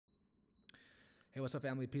Hey, what's up,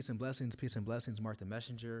 family? Peace and blessings. Peace and blessings. Mark the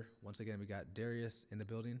Messenger. Once again, we got Darius in the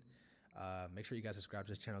building. Make sure you guys subscribe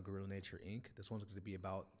to this channel, Gorilla Nature Inc. This one's going to be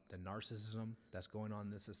about the narcissism that's going on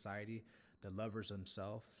in this society, the lovers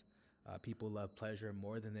themselves. People love pleasure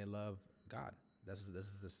more than they love God. This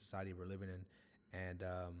is the society we're living in. And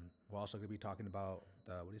we're also going to be talking about,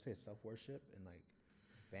 self-worship and like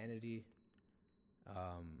vanity.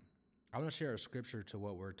 I want to share a scripture to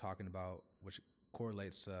what we're talking about, which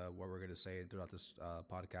correlates to what we're going to say throughout this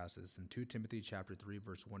podcast. It's in 2 Timothy chapter 3,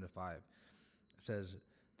 verse 1 to 5. It says,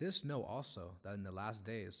 "This know also, that in the last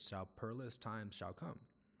days perilous times shall come.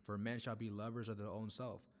 For men shall be lovers of their own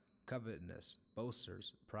self, covetousness,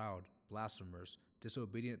 boasters, proud, blasphemers,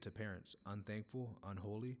 disobedient to parents, unthankful,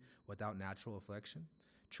 unholy, without natural affection,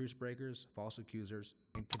 truce breakers, false accusers,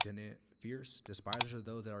 incontinent, fierce, despisers of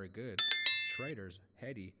those that are good, traitors,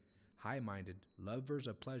 heady, high-minded, lovers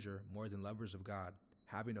of pleasure more than lovers of God,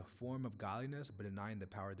 having a form of godliness but denying the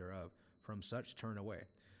power thereof. From such turn away."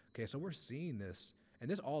 Okay, so we're seeing this, and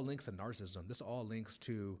this all links to narcissism. This all links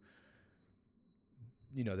to,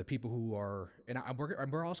 the people who are, and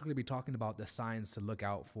we're also going to be talking about the signs to look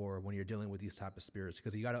out for when you're dealing with these type of spirits,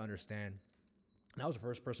 because you got to understand, and I was the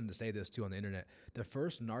first person to say this too on the internet, the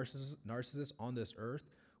first narcissist on this earth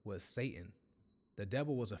was Satan. The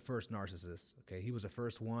devil was the first narcissist. Okay, he was the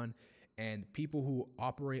first one, and people who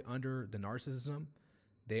operate under the narcissism,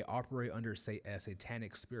 they operate under a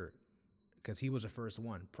satanic spirit, because he was the first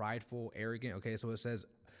one, prideful, arrogant. Okay, so it says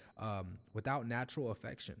without natural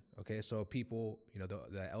affection. Okay, so people,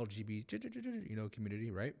 the LGBT,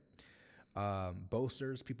 community, right?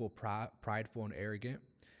 Boasters, people prideful and arrogant,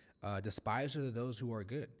 despisers of those who are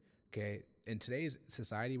good. Okay, in today's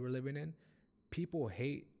society we're living in, people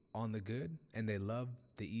hate on the good and they love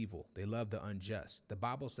the evil. They love the unjust. The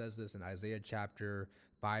Bible says this in Isaiah chapter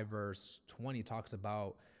 5 verse 20, talks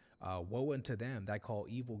about woe unto them that call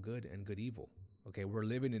evil good and good evil. Okay, we're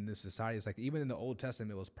living in this society. It's like even in the Old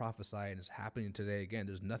Testament it was prophesied, and it's happening today again.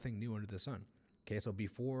 There's nothing new under the sun. Okay, so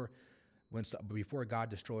before God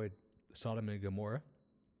destroyed Sodom and Gomorrah,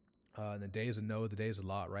 in the days of Noah, the days of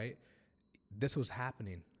Lot, right? This was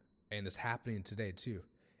happening, and it's happening today too.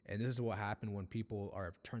 And this is what happened when people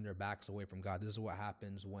are turned their backs away from God. This is what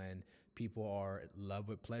happens when people are in love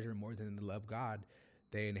with pleasure more than they love God.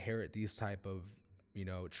 They inherit these type of,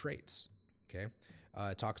 traits. Okay,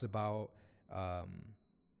 it talks about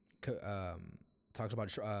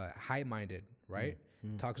high-minded, right?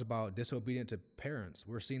 Talks about disobedient to parents.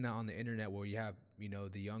 We're seeing that on the internet where you have,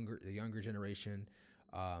 the younger generation,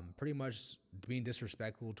 pretty much being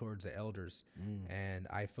disrespectful towards the elders. And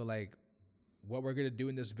I feel like what we're going to do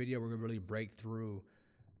in this video, we're going to really break through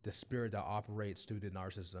the spirit that operates through the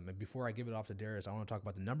narcissism. And before I give it off to Darius, I want to talk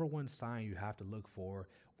about the number one sign you have to look for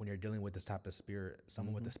when you're dealing with this type of spirit,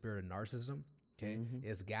 someone with the spirit of narcissism, okay,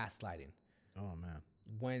 is gaslighting. Oh, man.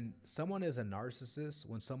 When someone is a narcissist,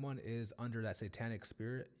 when someone is under that satanic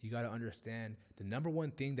spirit, you got to understand the number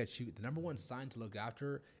one sign to look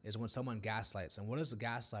after is when someone gaslights. And what is the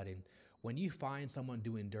gaslighting? When you find someone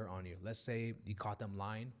doing dirt on you, let's say you caught them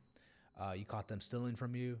lying, you caught them stealing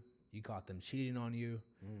from you, you caught them cheating on you,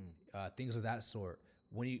 things of that sort.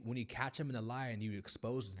 When you catch them in a lie and you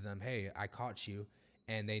expose to them, hey, I caught you,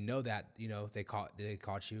 and they know that they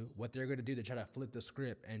caught you, what they're going to do, they try to flip the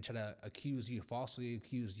script and try to falsely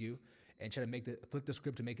accuse you, and try to flip the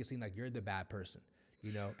script to make it seem like you're the bad person,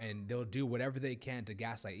 and they'll do whatever they can to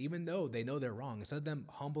gaslight, even though they know they're wrong. Instead of them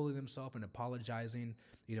humbling themselves and apologizing,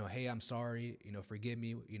 hey, I'm sorry, forgive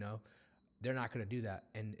me, they're not going to do that.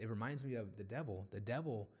 And it reminds me of the devil. The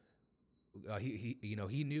devil, he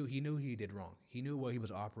knew he did wrong. He knew what he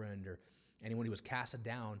was operating under. And when he was casted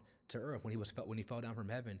down to earth, when he fell down from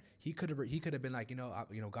heaven, he could have been like,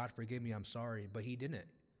 God forgive me, I'm sorry, but he didn't.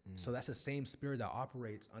 So that's the same spirit that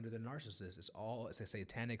operates under the narcissist. It's a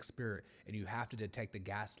satanic spirit, and you have to detect the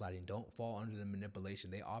gaslighting. Don't fall under the manipulation.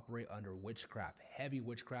 They operate under witchcraft,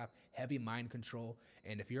 heavy mind control.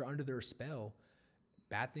 And if you're under their spell,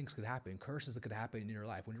 bad things could happen. Curses could happen in your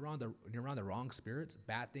life. When you're around the wrong spirits,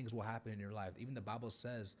 bad things will happen in your life. Even the Bible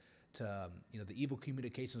says to the evil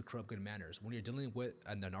communications corrupt good manners. When you're dealing with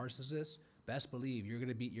the narcissist, best believe you're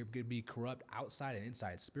gonna be corrupt outside and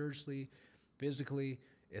inside, spiritually, physically.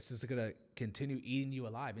 It's just gonna continue eating you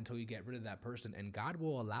alive until you get rid of that person. And God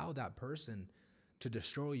will allow that person to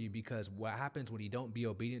destroy you, because what happens when you don't be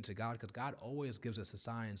obedient to God, because God always gives us the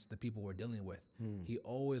signs, the people we're dealing with. He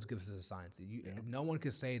always gives us the signs. No one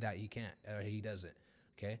can say that he can't or he doesn't.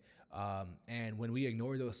 Okay. And when we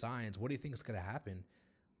ignore those signs, what do you think is going to happen?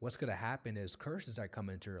 What's going to happen is curses that come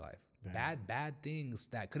into your life. Bad things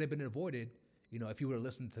that could have been avoided if you were to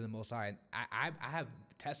listen to the Most High, I have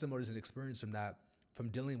testimonies and experience from that, from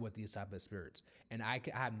dealing with these type of spirits. And I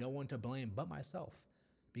have no one to blame but myself,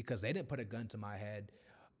 because they didn't put a gun to my head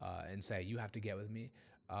and say, you have to get with me.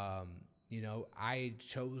 I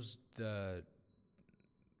chose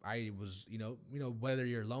whether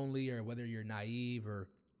you're lonely or whether you're naive or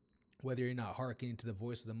whether you're not hearkening to the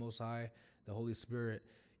voice of the Most High, the Holy Spirit,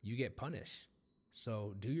 you get punished.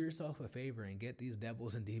 So do yourself a favor and get these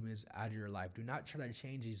devils and demons out of your life. Do not try to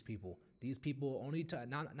change these people. These people only,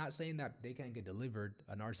 not saying that they can't get delivered,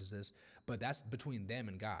 a narcissist, but that's between them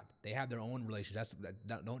and God. They have their own relationship.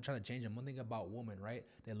 Don't try to change them. One thing about women, right?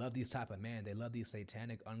 They love these type of men. They love these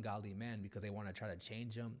satanic, ungodly men because they want to try to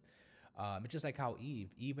change them. It's just like how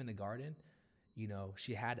Eve in the garden,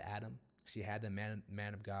 she had Adam. She had the man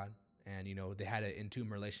of God. And, they had an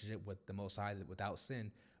intimate relationship with the Most High without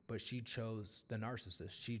sin. But she chose the narcissist.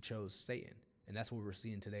 She chose Satan. And that's what we're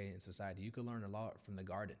seeing today in society. You can learn a lot from the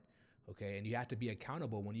garden, okay? And you have to be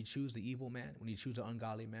accountable when you choose the evil man, when you choose the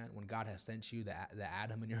ungodly man, when God has sent you the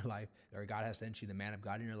Adam in your life, or God has sent you the man of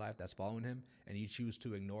God in your life that's following him, and you choose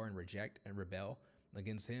to ignore and reject and rebel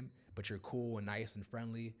against him, but you're cool and nice and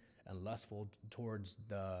friendly and lustful towards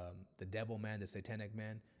the devil man, the satanic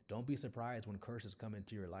man. Don't be surprised when curses come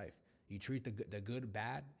into your life. You treat the good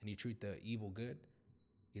bad, and you treat the evil good.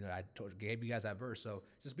 I gave you guys that verse. So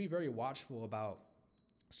just be very watchful about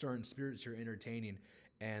certain spirits you're entertaining.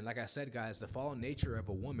 And like I said, guys, the fallen nature of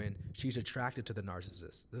a woman, she's attracted to the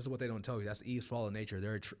narcissist. This is what they don't tell you. That's Eve's fallen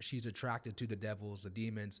nature. She's attracted to the devils, the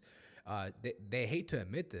demons. They hate to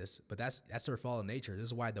admit this, but that's her fallen nature. This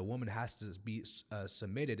is why the woman has to be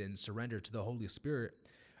submitted and surrendered to the Holy Spirit,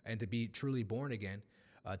 and to be truly born again,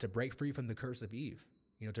 to break free from the curse of Eve.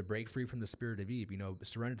 To break free from the spirit of Eve,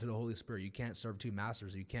 surrender to the Holy Spirit. You can't serve two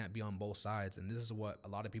masters. You can't be on both sides. And this is what a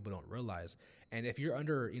lot of people don't realize. And if you're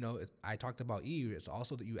under, I talked about Eve, it's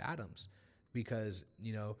also that you Adams, because,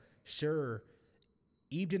 sure,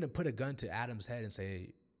 Eve didn't put a gun to Adam's head and say,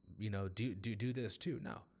 do this too.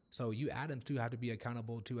 No. So you Adams too have to be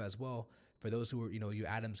accountable too as well. For those who are, you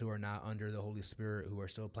Adams who are not under the Holy Spirit, who are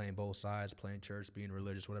still playing both sides, playing church, being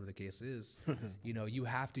religious, whatever the case is, you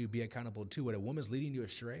have to be accountable too. When a woman's leading you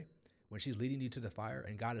astray, when she's leading you to the fire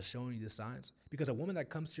and God is showing you the signs, because a woman that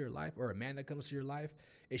comes to your life, or a man that comes to your life,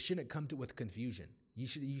 it shouldn't come with confusion. You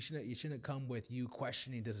shouldn't come with you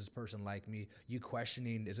questioning, does this person like me? You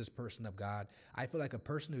questioning, is this person of God? I feel like a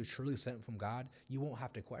person who's truly sent from God, you won't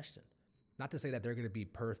have to question. Not to say that they're going to be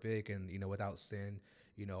perfect and, without sin.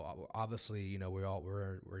 Obviously,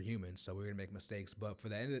 we're humans, so we're gonna make mistakes. But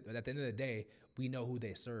at the end of the day, we know who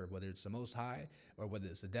they serve, whether it's the Most High or whether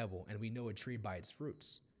it's the devil, and we know a tree by its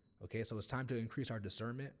fruits. Okay, so it's time to increase our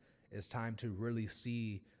discernment. It's time to really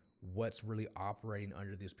see what's really operating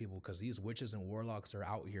under these people, because these witches and warlocks are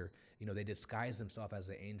out here. They disguise themselves as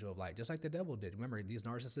the angel of light, just like the devil did. Remember, these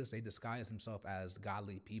narcissists, they disguise themselves as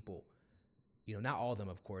godly people. Not all of them,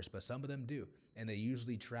 of course, but some of them do. And they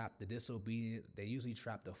usually trap the disobedient. They usually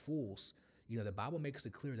trap the fools. The Bible makes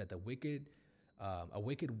it clear that a wicked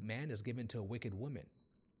man is given to a wicked woman.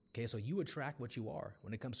 Okay, so you attract what you are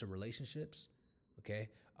when it comes to relationships. Okay,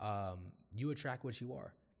 you attract what you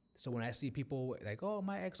are. So when I see people like, oh,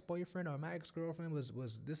 my ex-boyfriend or my ex-girlfriend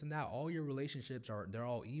was this and that, all your relationships they're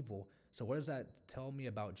all evil. So what does that tell me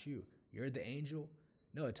about you? You're the angel?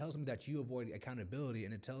 No, it tells me that you avoid accountability,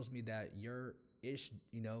 and it tells me that your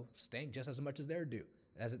stink just as much as theirs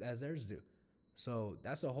do. So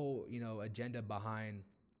that's the whole, agenda behind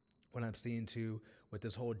what I'm seeing too with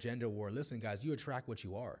this whole gender war. Listen, guys, you attract what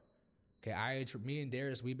you are. Okay, me and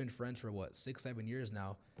Darius, we've been friends for 6-7 years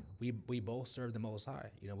now. We both serve the Most High.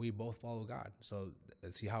 We both follow God. So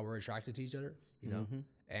see how we're attracted to each other.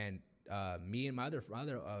 And me and my other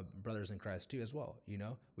brothers in Christ too as well.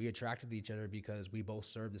 We attracted each other because we both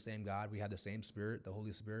serve the same God. We have the same Spirit, the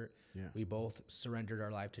Holy Spirit. Yeah. We both surrendered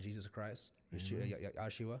our life to Jesus Christ,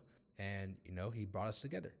 Yeshua, and He brought us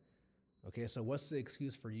together. Okay, so what's the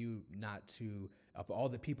excuse for you not to? Of all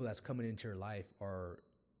the people that's coming into your life are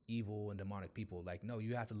evil and demonic people. Like, no,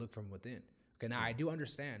 you have to look from within. Okay, now I do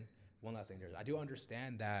understand. One last thing, I do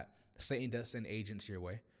understand that Satan does send agents your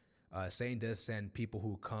way. Satan does send people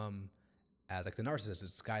who come as like the narcissist,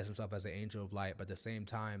 disguise himself as the angel of light, but at the same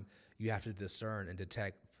time, you have to discern and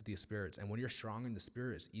detect these spirits. And when you're strong in the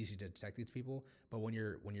spirit, it's easy to detect these people. But when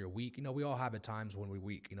you're weak, we all have at times when we're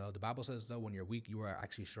weak. The Bible says though, when you're weak, you are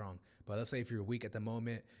actually strong. But let's say if you're weak at the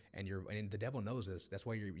moment and the devil knows this, that's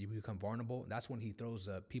why you become vulnerable. That's when he throws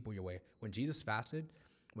people your way. When Jesus fasted,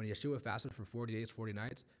 when Yeshua fasted for 40 days, 40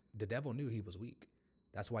 nights, the devil knew he was weak.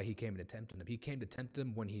 That's why he came to tempt him. He came to tempt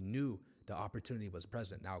him when he knew the opportunity was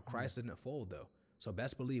present. Now, Christ didn't fold, though. So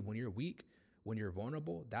best believe when you're weak, when you're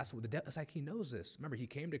vulnerable, that's what the devil, it's like he knows this. Remember, he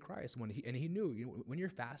came to Christ and he knew, when you're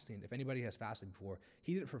fasting, if anybody has fasted before,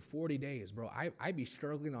 he did it for 40 days, bro. I'd be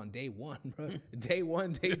struggling on day 1, bro. Day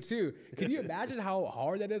 1, day 2. Can you imagine how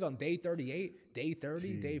hard that is on day 38, day 30,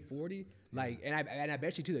 Jeez. Day 40? Like, and I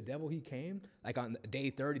bet you too, the devil, he came like on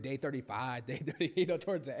day 30, day 35, day 30,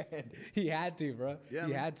 towards the end. He had to, bro. Yeah,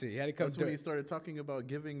 he had to come. That's when he started talking about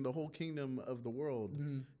giving the whole kingdom of the world.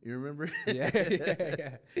 Mm-hmm. You remember?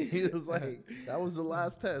 Yeah. He was like, that was the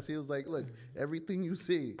last test. He was like, look, everything you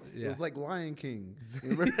see, it was like Lion King.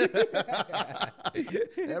 You remember?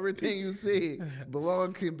 Everything you see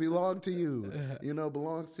belongs to you.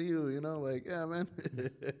 Belongs to you. Like, yeah, man.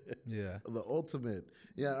 Yeah. The ultimate.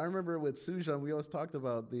 Yeah, I remember with Sujan, we always talked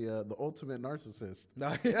about the ultimate narcissist.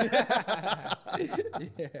 Yeah.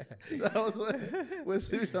 That was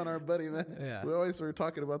with Sujan, our buddy, man. Yeah. We always were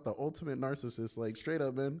talking about the ultimate narcissist, like straight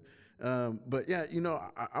up, man. But yeah,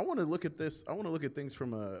 I want to look at this. I want to look at things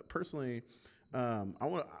from a personally. I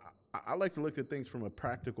like to look at things from a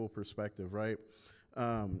practical perspective, right?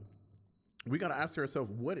 We got to ask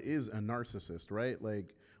ourselves, what is a narcissist, right?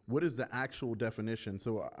 Like, what is the actual definition?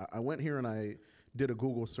 So I went here and I did a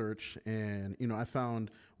Google search, and I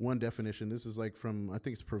found one definition. This is like from, I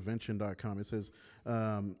think it's prevention.com. It says,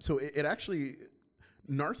 so it actually,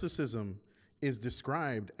 narcissism is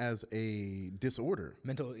described as a disorder.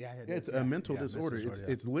 Mental, it's a mental disorder.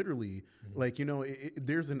 It's literally like,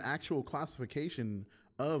 there's an actual classification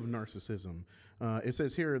of narcissism. It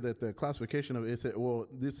says here that the classification of it,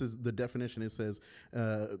 this is the definition. It says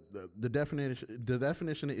the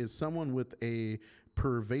definition is someone with a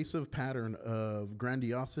pervasive pattern of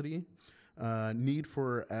grandiosity, need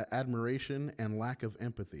for admiration, and lack of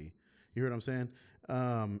empathy. You hear what I'm saying?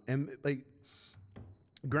 And like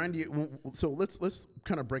so let's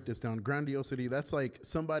kind of break this down. Grandiosity, that's like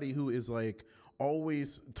somebody who is like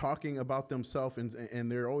always talking about themselves, and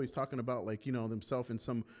they're always talking about like, themselves in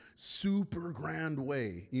some super grand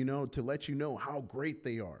way, to let you know how great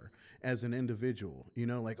they are as an individual,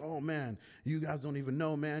 like, oh man, you guys don't even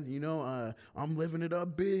know, man, I'm living it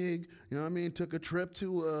up big, what I mean? Took a trip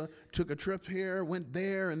here, went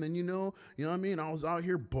there, and then, what I mean? I was out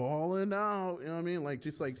here balling out, what I mean? Like,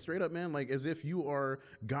 just like straight up, man, like as if you are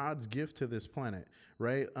God's gift to this planet,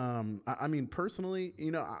 right? I mean, personally,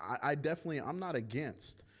 I definitely, I'm not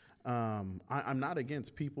against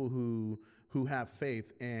people who have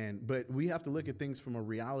faith, but we have to look at things from a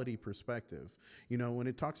reality perspective. When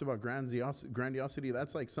it talks about grandiosity,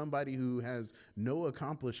 that's like somebody who has no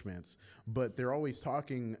accomplishments, but they're always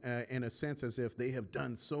talking in a sense as if they have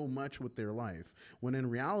done so much with their life, when in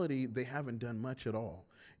reality, they haven't done much at all.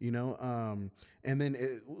 And then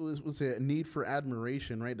it was a need for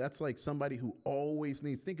admiration, right? That's like somebody who always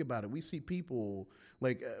needs, think about it. We see people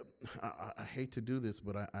like, I hate to do this,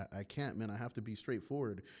 but I can't, man. I have to be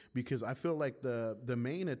straightforward, because I feel like the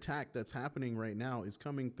main attack that's happening right now is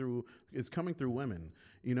coming through women.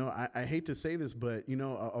 I hate to say this, but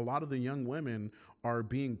a lot of the young women are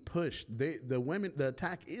being pushed. The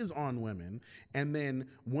attack is on women, and then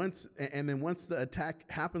once the attack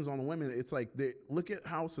happens on the women, it's like look at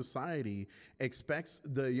how society expects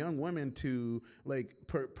the young women to like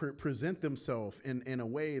present themselves in a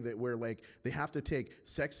way that where like they have to take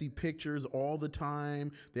sexy pictures all the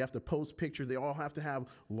time. They have to post pictures. They all have to have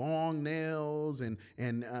long nails and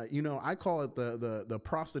I call it the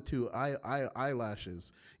prostitute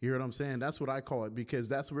eyelashes. You hear what I'm saying? That's what I call it, because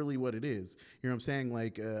that's really what it is. You know what I'm saying?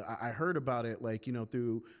 Like I heard about it like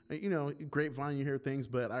through grapevine, you hear things,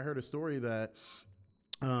 but I heard a story that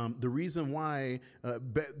the reason why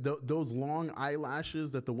those long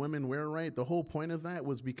eyelashes that the women wear, right? The whole point of that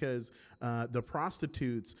was because the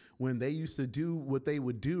prostitutes, when they used to do what they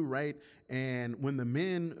would do, right? And when the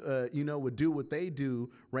men, would do what they do,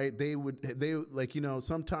 right? They like,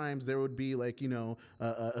 sometimes there would be like,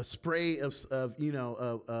 a spray of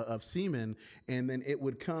semen, and then it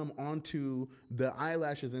would come onto the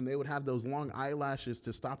eyelashes, and they would have those long eyelashes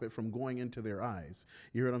to stop it from going into their eyes.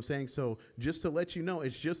 You hear what I'm saying? So just to let you know,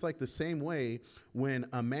 it's just like the same way when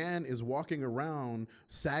a man is walking around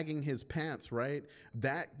sagging his pants, right?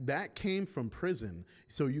 That came from prison.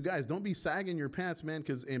 So you guys don't be sagging your pants, man,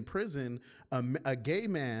 because in prison, a gay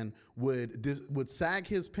man would sag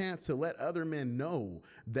his pants to let other men know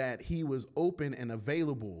that he was open and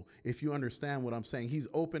available. If you understand what I'm saying, he's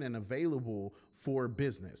open and available for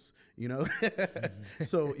business,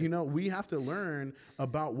 So, we have to learn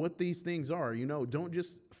about what these things are. Don't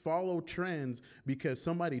just follow trends because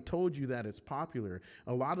somebody told you that it's popular.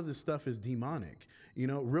 A lot of this stuff is demonic.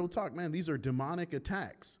 Real talk, man, these are demonic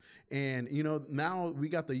attacks. And, now we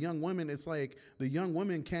got the young women. It's like the young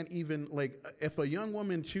women can't even, like, if a young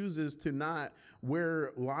woman chooses to not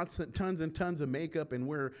wear tons and tons of makeup and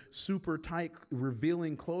wear super tight,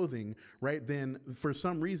 revealing clothing, right? Then for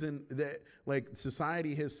some reason that like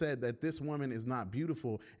society has said that this woman is not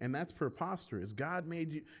beautiful, and that's preposterous. God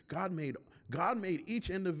made each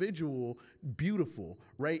individual beautiful,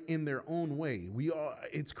 right, in their own way.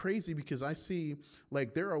 It's crazy because I see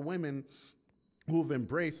like there are women who've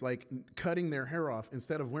embraced like cutting their hair off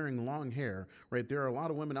instead of wearing long hair, right? There are a lot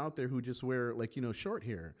of women out there who just wear like, short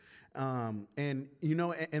hair. And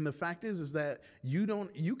the fact is that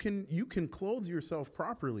you can clothe yourself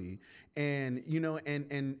properly, and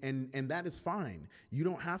and that is fine. You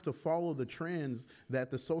don't have to follow the trends that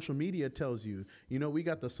the social media tells you. We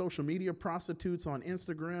got the social media prostitutes on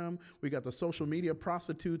Instagram. We got the social media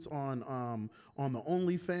prostitutes on the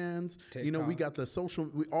OnlyFans. TikTok. We got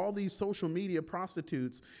all these social media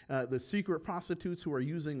prostitutes, the secret prostitutes who are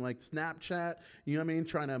using like Snapchat,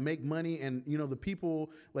 trying to make money. And, the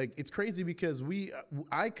people, like, it's crazy because me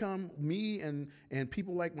and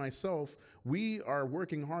people like myself, we are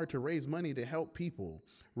working hard to raise money to help people,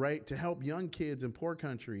 right? To help young kids in poor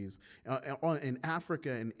countries, in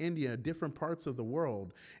Africa and India, different parts of the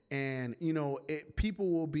world. And,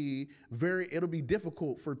 it'll be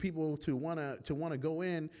difficult for people to want to go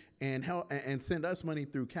in and help and send us money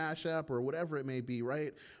through Cash App or whatever it may be,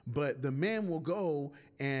 right? But the men will go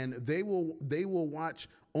and they will watch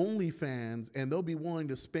OnlyFans, and they'll be willing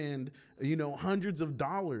to spend, hundreds of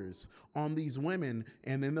dollars on these women,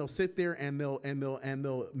 and then they'll sit there and they'll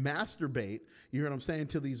masturbate. You hear what I'm saying,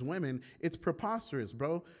 to these women? It's preposterous,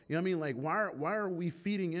 bro. Like, why are we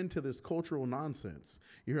feeding into this cultural nonsense?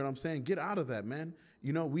 You hear what I'm saying? Get out of that, man.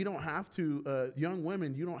 We don't have to, young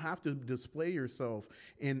women, you don't have to display yourself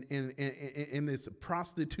in this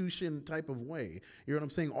prostitution type of way. You know what I'm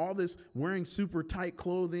saying? All this wearing super tight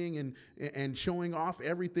clothing and showing off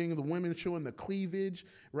everything, the women showing the cleavage,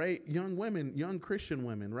 right? Young women, young Christian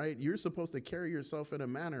women, right? You're supposed to carry yourself in a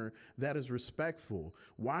manner that is respectful.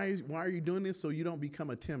 Why are you doing this? So you don't become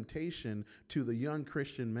a temptation to the young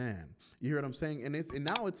Christian man. You hear what I'm saying? And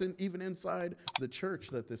now it's even inside the church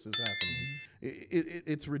that this is happening.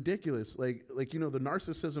 It's ridiculous. Like the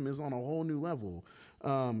narcissism is on a whole new level.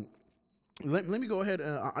 Let me go ahead.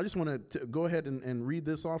 I just want to go ahead and read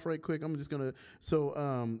this off right quick. I'm just gonna.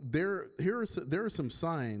 So there are some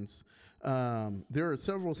signs. There are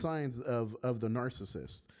several signs of the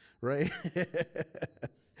narcissist, right?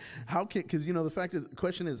 Because the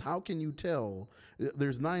question is, how can you tell?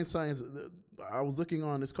 There's 9 signs. I was looking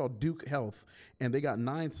on. It's called Duke Health, and they got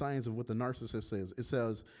 9 signs of what the narcissist is.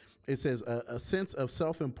 It says a sense of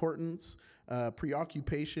self-importance,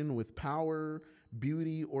 preoccupation with power,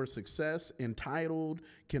 beauty, or success, entitled,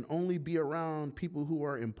 can only be around people who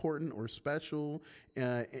are important or special,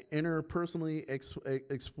 interpersonally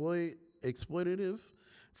exploitative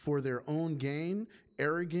for their own gain,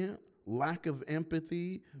 arrogant, lack of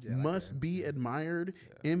empathy, must be admired,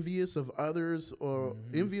 envious of others, or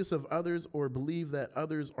believe that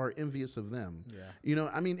others are envious of them.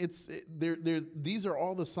 These are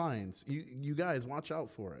all the signs. You guys watch out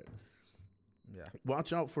for it. Yeah.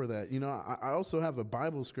 Watch out for that. I also have a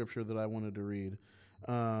Bible scripture that I wanted to read.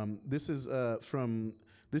 This is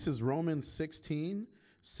Romans 16,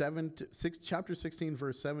 chapter 16,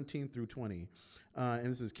 verse 17 through 20.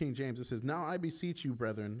 And this is King James. It says, "Now I beseech you,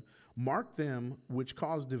 brethren, mark them which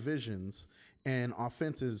cause divisions and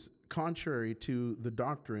offenses contrary to the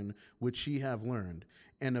doctrine which ye have learned,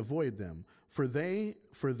 and avoid them. For they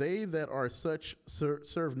that are such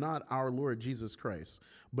serve not our Lord Jesus Christ,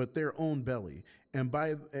 but their own belly, and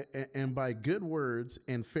by good words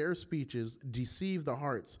and fair speeches deceive the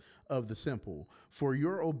hearts of the simple. For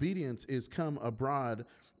your obedience is come abroad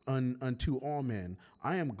unto all men.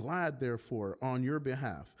 I am glad, therefore, on your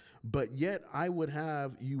behalf. But yet I would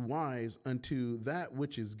have you wise unto that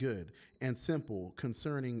which is good, and simple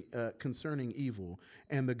concerning evil.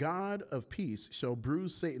 And the God of peace shall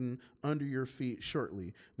bruise Satan under your feet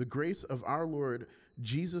shortly. The grace of our Lord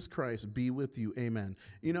Jesus Christ be with you. Amen."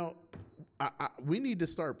 We need to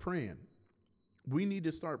start praying. We need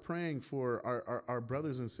to start praying for our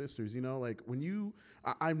brothers and sisters.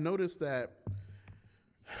 I've noticed that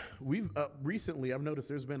recently I've noticed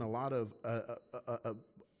there's been a lot of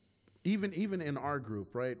even in our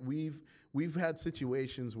group, right? We've had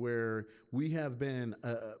situations where we have been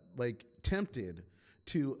tempted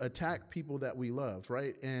to attack people that we love,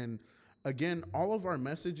 right? And again, all of our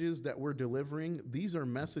messages that we're delivering, these are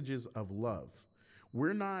messages of love.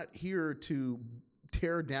 We're not here to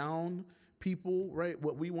tear down people, right?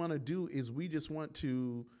 What we want to do is we want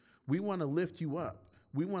to lift you up.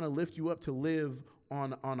 We want to lift you up to live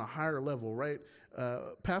on a higher level, right?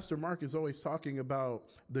 Pastor Mark is always talking about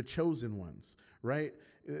the chosen ones, right?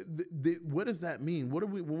 What does that mean? What do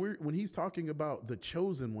we when he's talking about the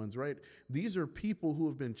chosen ones, right? These are people who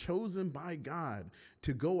have been chosen by God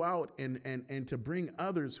to go out and to bring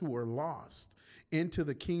others who are lost into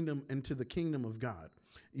the kingdom of God.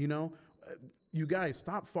 You know, you guys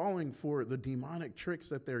stop falling for the demonic tricks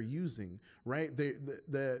that they're using, right?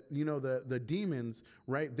 The demons,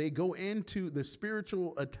 right? They go into the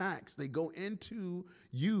spiritual attacks. They go into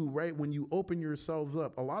you, right? When you open yourselves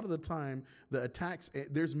up, a lot of the time the attacks,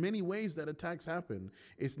 there's many ways that attacks happen.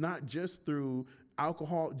 It's not just through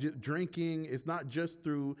alcohol drinking. It's not just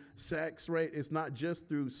through sex, right? It's not just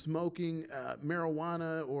through smoking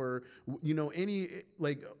marijuana or,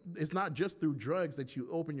 it's not just through drugs that you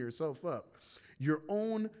open yourself up. Your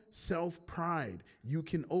own self-pride, you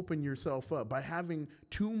can open yourself up by having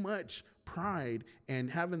too much pride and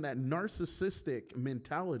having that narcissistic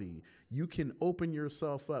mentality. You can open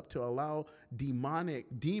yourself up to allow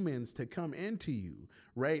demons to come into you,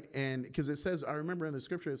 right? And because it says, I remember in the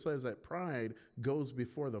scripture, it says that pride goes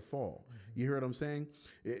before the fall. Mm-hmm. You hear what I'm saying?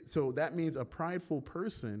 So that means a prideful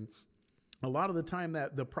person, a lot of the time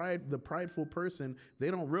that the prideful person, they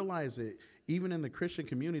don't realize it, even in the Christian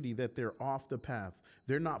community, that they're off the path.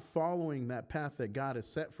 They're not following that path that God has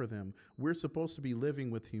set for them. We're supposed to be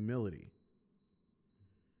living with humility.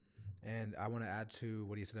 And I want to add to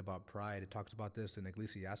what he said about pride. It talks about this in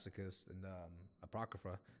Ecclesiasticus in the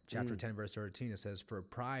Apocrypha, chapter 10, verse 13. It says, "For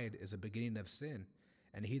pride is the beginning of sin,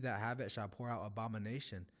 and he that have it shall pour out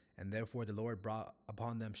abomination. And therefore the Lord brought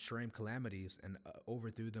upon them extreme calamities and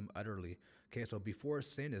overthrew them utterly." Okay, so before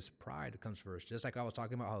sin is pride comes first. Just like I was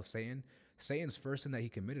talking about how Satan's first sin that he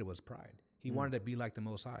committed was pride. He wanted to be like the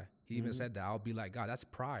Most High. He even said that, "I'll be like God." That's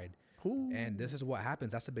pride. Ooh. And this is what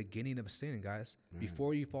happens. That's the beginning of sin, guys.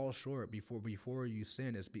 Before you fall short, before you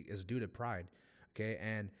sin, is due to pride. Okay,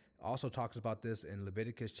 and also talks about this in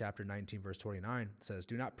Leviticus chapter 19, verse 29. It says,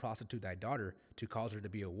 "Do not prostitute thy daughter to cause her to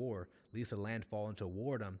be a whore, lest the land fall into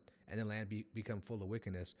whoredom and the land become full of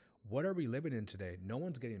wickedness." What are we living in today? No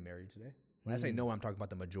one's getting married today. When I say no, I'm talking about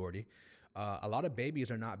the majority. A lot of babies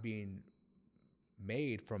are not being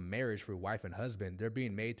made from marriage for wife and husband. They're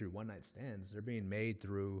being made through one-night stands. They're being made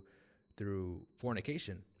through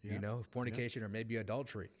fornication, fornication or maybe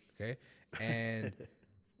adultery. Okay. And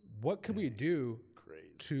what can we do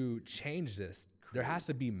to change this? There has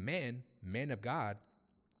to be men of God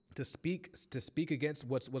to speak against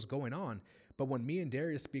what's going on. But when me and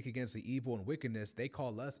Darius speak against the evil and wickedness, they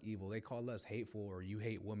call us evil. They call us hateful, or you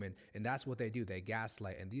hate women. And that's what they do. They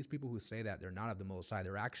gaslight. And these people who say that, they're not of the Most High.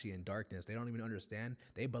 They're actually in darkness. They don't even understand.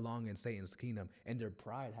 They belong in Satan's kingdom, and their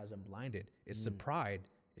pride has them blinded. It's the pride.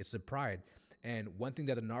 It's the pride. And one thing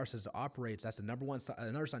that a narcissist operates, that's the number one,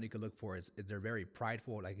 another sign you could look for is they're very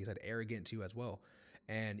prideful, like you said, arrogant too as well.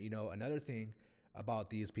 And, another thing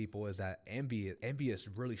about these people is that envy is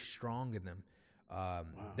really strong in them.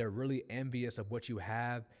 They're really envious of what you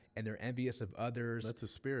have, and they're envious of others. That's a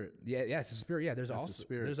spirit. Yeah, it's a spirit. Yeah, there's that's also a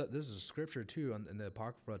spirit. There's a scripture too in the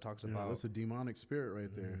Apocrypha that talks about. That's a demonic spirit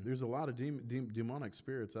right there. There's a lot of demonic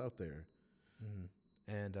spirits out there.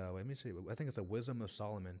 And let me see. I think it's the Wisdom of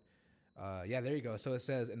Solomon. There you go. So it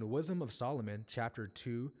says in the Wisdom of Solomon, chapter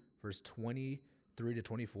 2, verse 23 to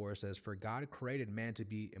 24, it says, "For God created man to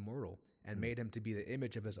be immortal and made him to be the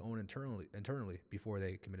image of his own internally before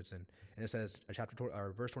they committed sin." And it says,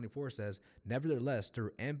 verse 24 says, "Nevertheless,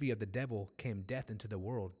 through envy of the devil came death into the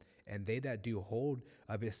world, and they that do hold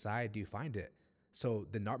of his side do find it." So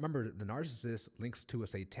remember, the narcissist links to a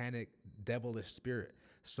satanic, devilish spirit.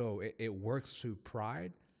 So it works through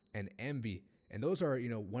pride and envy. And those are,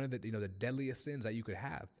 one of the, the deadliest sins that you could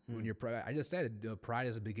have. When you're I just said, pride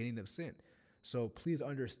is the beginning of sin. So please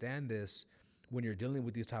understand this when you're dealing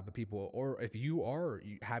with these type of people, or if you are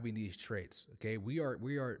having these traits. Okay, me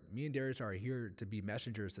and Darius are here to be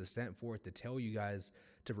messengers, to send forth to tell you guys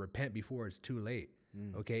to repent before it's too late.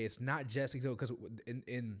 Okay, it's not just because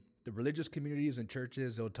in the religious communities and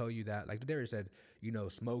churches, they'll tell you that, like Darius said,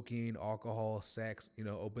 smoking, alcohol, sex,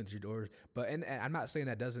 opens your doors. And I'm not saying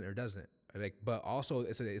that doesn't. But also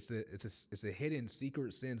it's a hidden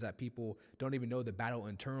secret sins that people don't even know the battle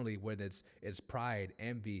internally, whether it's pride,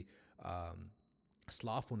 envy,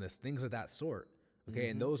 slothfulness, things of that sort. Okay.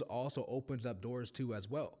 And those also opens up doors too as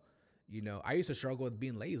well. I used to struggle with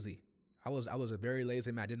being lazy. I was a very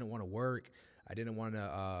lazy man. I didn't want to work. I didn't want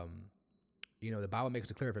to, the Bible makes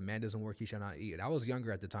it clear, if a man doesn't work, he shall not eat. And I was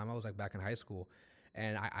younger at the time. I was like back in high school.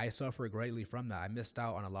 And I suffer greatly from that. I missed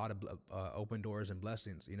out on a lot of open doors and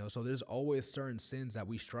blessings, you know? So there's always certain sins that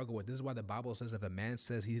we struggle with. This is why the Bible says if a man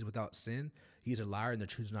says he's without sin, he's a liar and the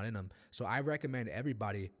truth is not in him. So I recommend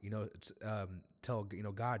everybody, you know, tell, you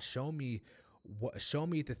know, God, show me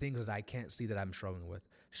the things that I can't see that I'm struggling with.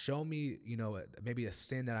 Show me, you know, maybe a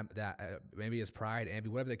sin maybe it's pride, envy,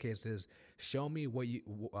 whatever the case is. Show me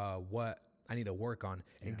what I need to work on,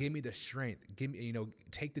 and give me the strength. Give me, you know,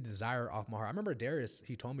 take the desire off my heart. I remember Darius,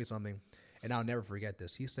 he told me something, and I'll never forget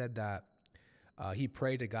this. He said that he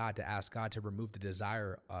prayed to God to ask God to remove the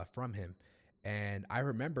desire from him. And I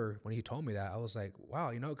remember when he told me that, I was like,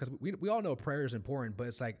 wow, you know, because we all know prayer is important, but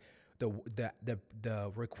it's like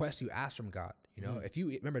the request you ask from God. You know, if you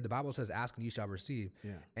remember, the Bible says, ask and you shall receive.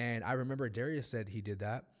 Yeah. And I remember Darius said he did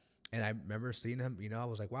that. And I remember seeing him, you know, I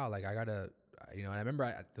was like, wow, like I gotta, you know, and I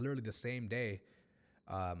remember literally the same day,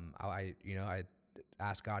 I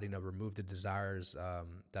asked God, you know, remove the desires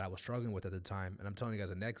that I was struggling with at the time. And I'm telling you guys,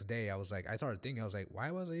 the next day I started thinking, I was like, why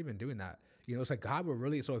was I even doing that? You know, it's like God will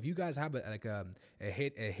really, so if you guys have a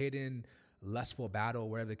hidden lustful battle,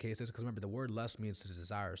 whatever the case is, because remember the word lust means to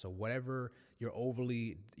desire. So whatever you're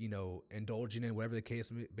overly, you know, indulging in, whatever the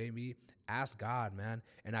case may be, ask God, man.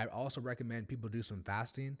 And I also recommend people do some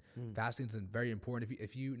fasting. Fasting's very important.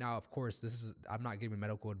 If you now, of course, I'm not giving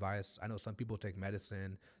medical advice. I know some people take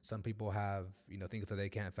medicine. Some people have, you know, things that they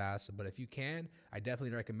can't fast. But if you can, I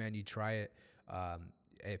definitely recommend you try it.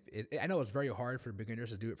 I know it's very hard for beginners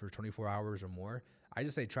to do it for 24 hours or more. I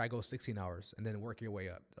just say try go 16 hours and then work your way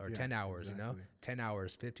up, or 10 hours, exactly. You know, 10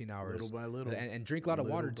 hours, 15 hours. Little by little. And drink a lot of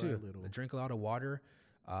water too. Drink a lot of water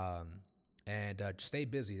and stay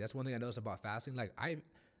busy. That's one thing I noticed about fasting. Like I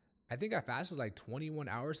think I fasted like 21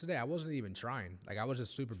 hours today. I wasn't even trying. Like I was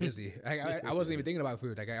just super busy. I wasn't even thinking about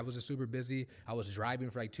food. Like I was just super busy. I was driving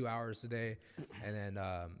for like 2 hours today. And then,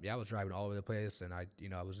 I was driving all over the place and I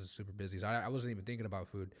was just super busy. So I wasn't even thinking about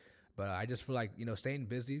food, but I just feel like, you know, staying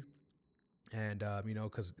busy and, you know,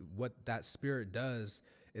 cause what that spirit does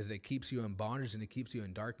is it keeps you in bondage and it keeps you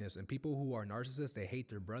in darkness. And people who are narcissists, they hate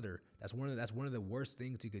their brother. That's one of the worst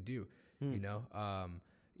things you could do. You know,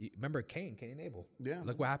 remember Cain and Abel? Yeah.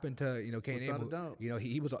 Look what happened to, you know, Cain and Abel. Without a doubt. You know,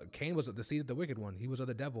 Cain was the seed of the wicked one. He was of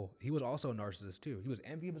the devil. He was also a narcissist too. He was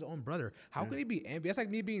envy of his own brother. How could he be envious? That's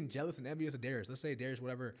like me being jealous and envious of Darius. Let's say Darius,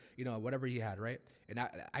 whatever he had, right? And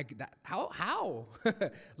how?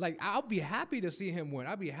 Like, I'll be happy to see him win.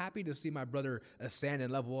 I'll be happy to see my brother ascend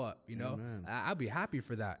and level up. You know, I'll be happy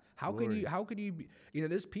for that. How can you be, you know,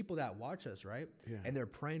 there's people that watch us, right? Yeah. And they're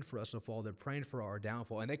praying for us to fall. They're praying for our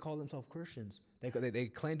downfall, and they call themselves Christians. They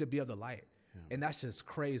claim to be of the light, and that's just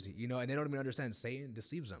crazy, you know. And they don't even understand Satan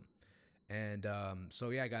deceives them. And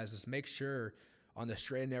so yeah, guys, just make sure on the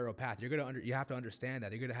straight and narrow path, you have to understand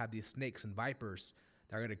that you're gonna have these snakes and vipers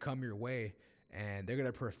that are gonna come your way, and they're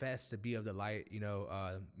gonna profess to be of the light, you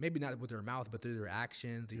know. Maybe not with their mouth, but through their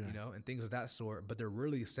actions, you know, and things of that sort. But they're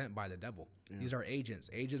really sent by the devil. Yeah. These are agents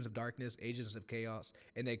of darkness, agents of chaos,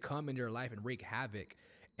 and they come into your life and wreak havoc.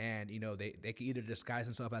 And, you know, they can either disguise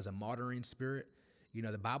themselves as a martyring spirit. You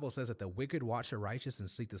know, the Bible says that the wicked watch the righteous and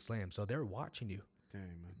seek to slay him. So they're watching you. Dang,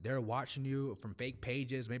 man. They're watching you from fake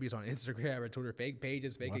pages. Maybe it's on Instagram or Twitter, fake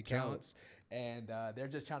pages, fake accounts. And they're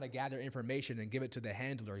just trying to gather information and give it to the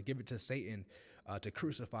handler, give it to Satan to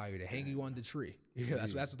crucify you, to hang you on the tree. You know,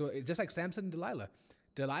 that's just like Samson and Delilah.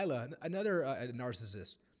 Delilah, another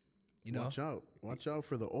narcissist. You know, watch out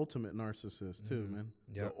for the ultimate narcissist too, man.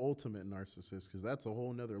 Yep. The ultimate narcissist, because that's a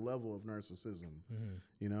whole nother level of narcissism.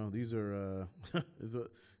 You know, these are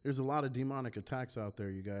there's a lot of demonic attacks out there,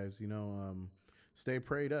 you guys. You know, stay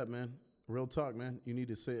prayed up, man. Real talk, man. You need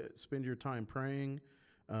to spend your time praying,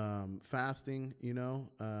 fasting. You know,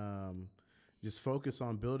 just focus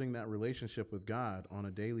on building that relationship with God on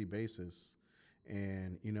a daily basis.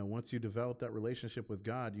 And, you know, once you develop that relationship with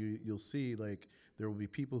God, you'll see, like, there will be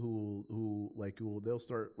people they'll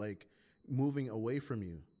start like moving away from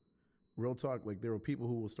you. Real talk. Like, there are people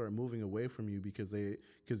who will start moving away from you because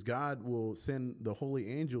God will send the holy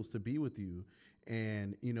angels to be with you.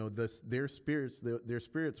 And, you know, their spirits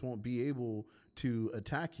won't be able to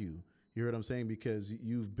attack you. You hear what I'm saying? Because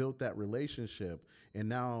you've built that relationship. And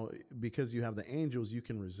now, because you have the angels, you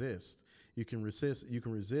can resist. You can resist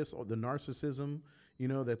the narcissism, you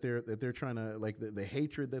know, that they're trying to, like, the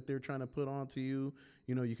hatred that they're trying to put onto you.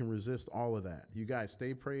 You know, you can resist all of that. You guys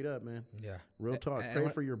stay prayed up, man. Yeah. Real talk. Pray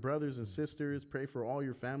for your brothers and sisters. Pray for all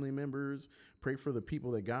your family members. Pray for the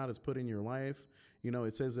people that God has put in your life.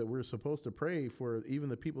 it says that we're supposed to pray for even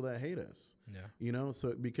the people that hate us. Yeah.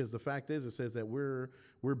 So because the fact is, it says that we're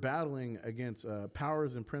battling against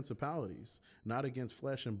powers and principalities, not against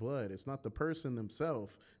flesh and blood. It's not the person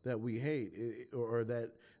themselves that we hate, or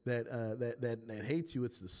that hates you.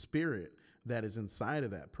 It's the spirit that is inside of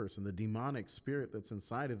that person, the demonic spirit that's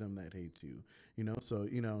inside of them that hates you. So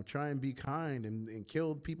try and be kind and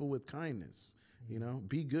kill people with kindness.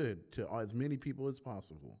 Be good to as many people as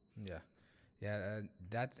possible. Yeah. Yeah.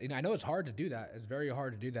 That's, I know it's hard to do that. It's very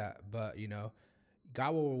hard to do that, but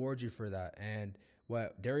God will reward you for that. And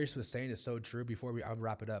what Darius was saying is so true. Before I'll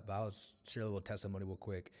wrap it up, but I'll share a little testimony real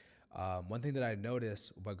quick. One thing that I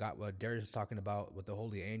noticed, what Darius was talking about with the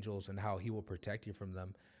holy angels and how he will protect you from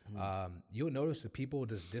them. You'll notice the people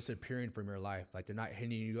just disappearing from your life. Like, they're not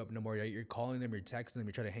hitting you up no more. You're calling them, you're texting them,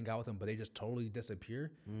 you're trying to hang out with them, but they just totally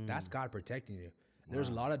disappear. That's God protecting you. Wow. There's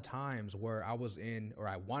a lot of times where I was in, or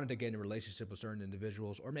I wanted to get in a relationship with certain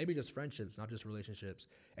individuals, or maybe just friendships, not just relationships.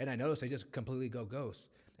 And I noticed they just completely go ghost,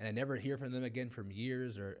 and I never hear from them again from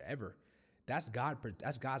years or ever. That's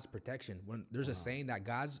God's protection. When there's a saying that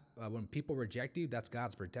when people reject you, that's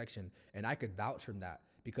God's protection. And I could vouch from that,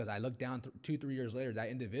 because I looked down 2-3 years later, that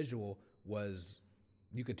individual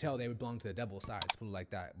you could tell they would belong to the devil's side, let's put it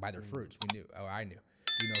like that, by their fruits. We knew, or I knew.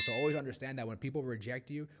 So always understand that when people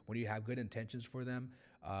reject you, when you have good intentions for them,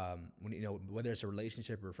 whether it's a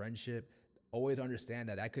relationship or friendship, always understand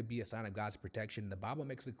that could be a sign of God's protection. The Bible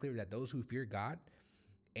makes it clear that those who fear God,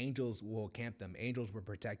 angels will camp them. Angels will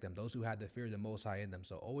protect them. Those who have the fear of the Most High in them.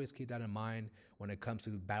 So always keep that in mind when it comes to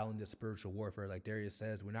battling this spiritual warfare. Like Darius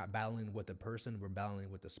says, we're not battling with the person, we're battling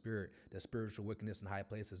with the spirit, the spiritual wickedness in high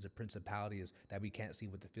places, the principalities that we can't see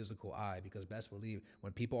with the physical eye. Because best believe,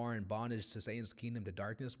 when people are in bondage to Satan's kingdom, to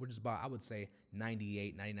darkness, which is about, I would say,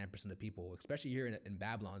 99% of people, especially here in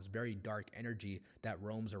Babylon, it's very dark energy that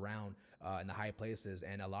roams around in the high places.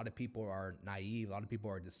 And a lot of people are naive. A lot of people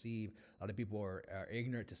are deceived. A lot of people are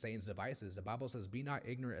ignorant to Satan's devices. The Bible says, be not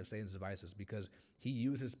ignorant of Satan's devices, because he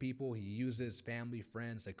uses people, he uses family,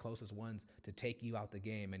 friends, the closest ones, to take you out the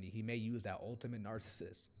game. And he may use that ultimate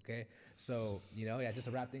narcissist. Okay. So, just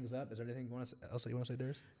to wrap things up, is there anything else you want to say,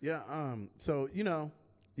 Darius? Yeah. So,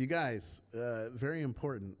 you guys, very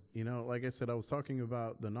important, like I said, I was talking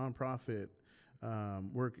about the nonprofit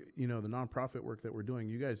work, the nonprofit work that we're doing.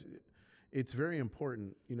 You guys, it's very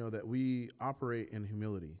important, that we operate in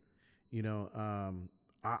humility.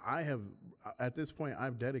 I have, at this point,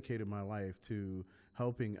 I've dedicated my life to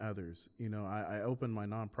helping others. I opened my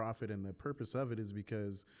nonprofit, and the purpose of it is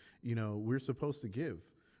because, we're supposed to give,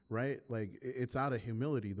 right? Like, it's out of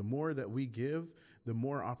humility. The more that we give, the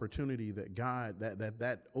more opportunity that God,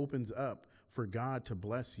 that opens up for God to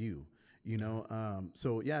bless you.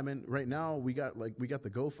 So yeah, man, right now we got the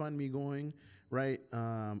GoFundMe going, right?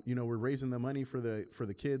 We're raising the money for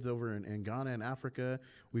the kids over in Ghana and Africa.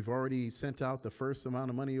 We've already sent out the first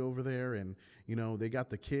amount of money over there, and they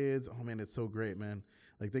got the kids. Oh man, it's so great, man.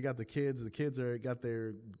 Like, they got the kids got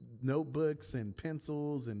their notebooks and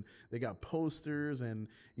pencils, and they got posters, and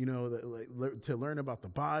to learn about the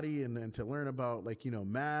body, and then to learn about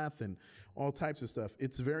math and all types of stuff.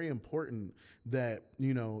 It's very important that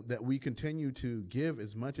that we continue to give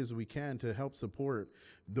as much as we can to help support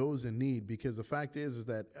those in need, because the fact is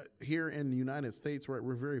that here in the United States, right,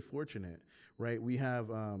 we're very fortunate, right? We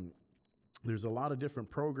have there's a lot of different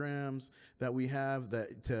programs that we have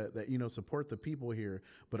that support the people here,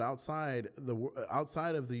 but outside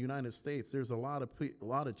of the United States, there's a lot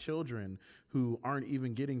of children who aren't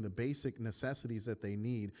even getting the basic necessities that they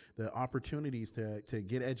need, the opportunities to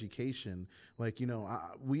get education.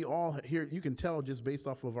 We all here, you can tell just based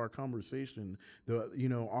off of our conversation,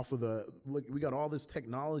 we got all this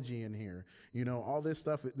technology in here, all this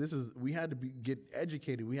stuff. We had to get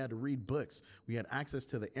educated. We had to read books. We had access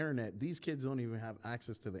to the internet. These kids don't even have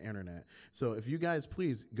access to the internet. So if you guys,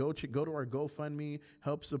 please go to our GoFundMe,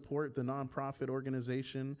 help support the nonprofit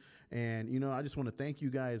organization. And, I just want to thank you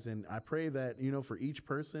guys. And I pray that, for each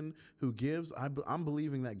person who gives, I'm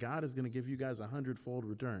believing that God is going to give you guys a 100-fold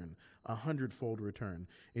return.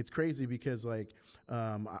 It's crazy because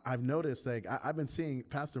I've noticed, I've been seeing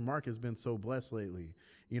Pastor Mark has been so blessed lately.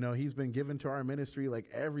 He's been given to our ministry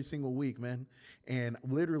every single week, man. And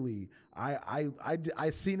literally, I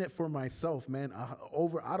seen it for myself, man.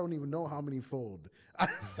 I don't even know how many fold.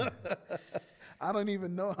 I don't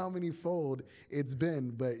even know how many fold it's been,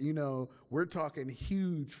 but we're talking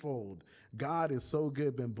huge fold. God is so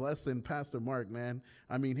good, been blessing Pastor Mark, man.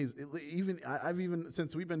 I mean, I've even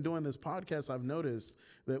since we've been doing this podcast, I've noticed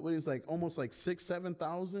that he's almost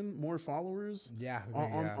 6,000-7,000 more followers. Yeah.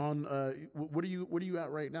 On what are you at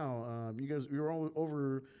right now? You guys, you're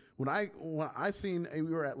over when I seen we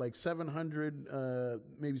were at like 700,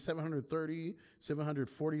 maybe 730,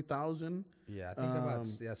 740,000. Yeah, I think about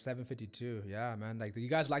 752. Yeah, man. Like you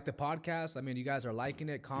guys like the podcast. I mean, you guys are liking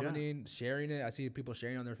it, commenting, sharing it. I see people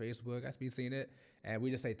sharing on their Facebook. I be seeing it, and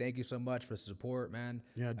we just say thank you so much for the support, man.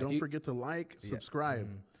 Yeah, don't forget to like, subscribe.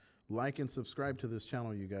 Like and subscribe to this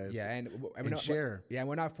channel, you guys. Yeah, and share. Yeah,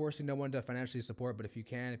 we're not forcing no one to financially support, but if you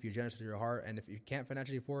can, if you're generous with your heart, and if you can't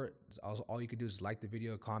financially support, all you can do is like the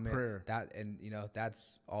video, comment, prayer. That, and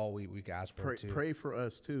that's all we can ask for. Pray for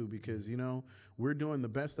us too, because we're doing the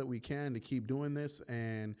best that we can to keep doing this,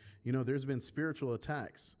 and there's been spiritual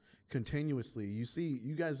attacks continuously.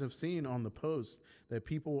 You guys have seen on the post that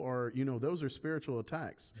people are, those are spiritual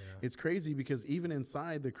attacks. Yeah. It's crazy because even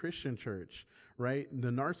inside the Christian church, right, the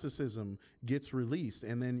narcissism gets released,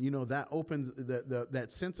 and then that opens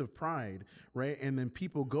that sense of pride, right, and then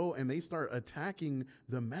people go and they start attacking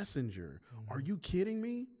the messenger. Are you kidding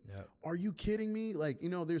me? Yep. Are you kidding me? Like,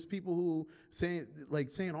 there's people who saying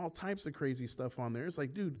all types of crazy stuff on there. It's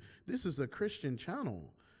like, dude, this is a Christian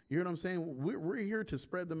channel. You know what I'm saying? We're here to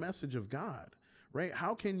spread the message of God, right?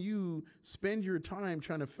 How can you spend your time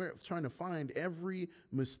trying to find every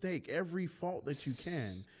mistake, every fault that you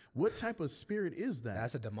can? What type of spirit is that?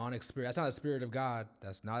 That's a demonic spirit. That's not a spirit of God.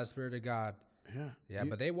 That's not a spirit of God. Yeah,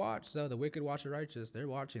 but they watch. So the wicked watch the righteous. They're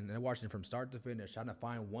watching. They're watching from start to finish, trying to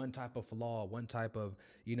find one type of flaw, one type of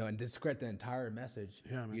and discredit the entire message.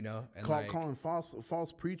 Yeah, man. And calling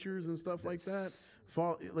false preachers and stuff like that.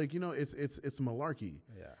 It's malarkey.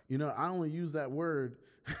 Yeah. I only use that word.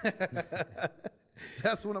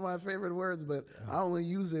 That's one of my favorite words, but I only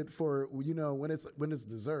use it for when it's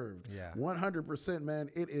deserved. Yeah, 100%, man.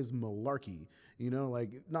 It is malarkey.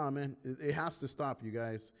 Nah, man. It has to stop, you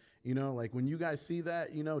guys. When you guys see that,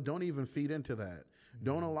 don't even feed into that.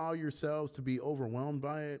 Don't allow yourselves to be overwhelmed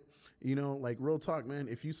by it. Real talk, man.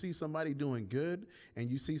 If you see somebody doing good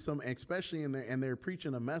and you see especially and they're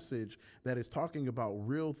preaching a message that is talking about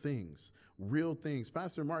real things.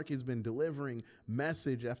 Pastor Mark has been delivering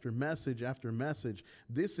message after message after message.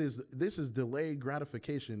 This is delayed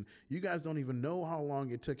gratification. You guys don't even know how long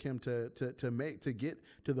it took him to get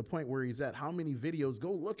to the point where he's at. How many videos?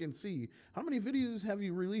 Go look and see. How many videos have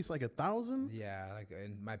you released? Like 1,000? Yeah, like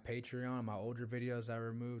in my Patreon, my older videos I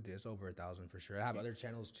removed, it's over 1,000 for sure. I have other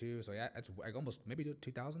channels too, so yeah, it's like almost maybe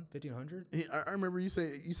 2,000, 1,500. I remember you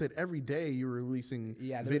said every day you were releasing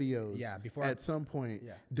videos. Yeah, before at some point.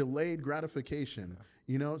 Yeah. Delayed gratification.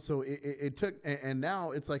 So it took, and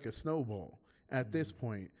now it's like a snowball at this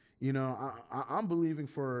point. I'm believing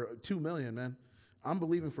for 2 million, man. I'm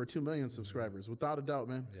believing for 2 million subscribers, without a doubt,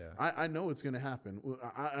 man. Yeah. I know it's going to happen.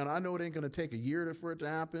 And I know it ain't going to take a year for it to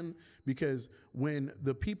happen, because when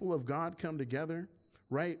the people of God come together,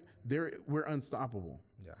 right, we're unstoppable.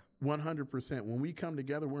 Yeah. 100%. When we come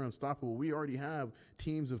together, we're unstoppable. We already have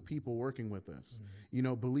teams of people working with us,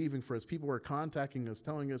 believing for us. People are contacting us,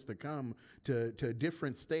 telling us to come to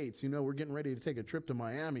different states. We're getting ready to take a trip to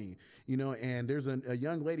Miami, and there's a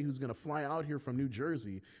young lady who's going to fly out here from New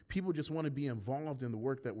Jersey. People just want to be involved in the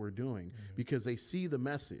work that we're doing because they see the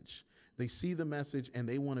message. They see the message and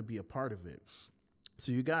they want to be a part of it.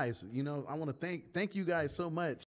 So you guys, I want to thank you guys so much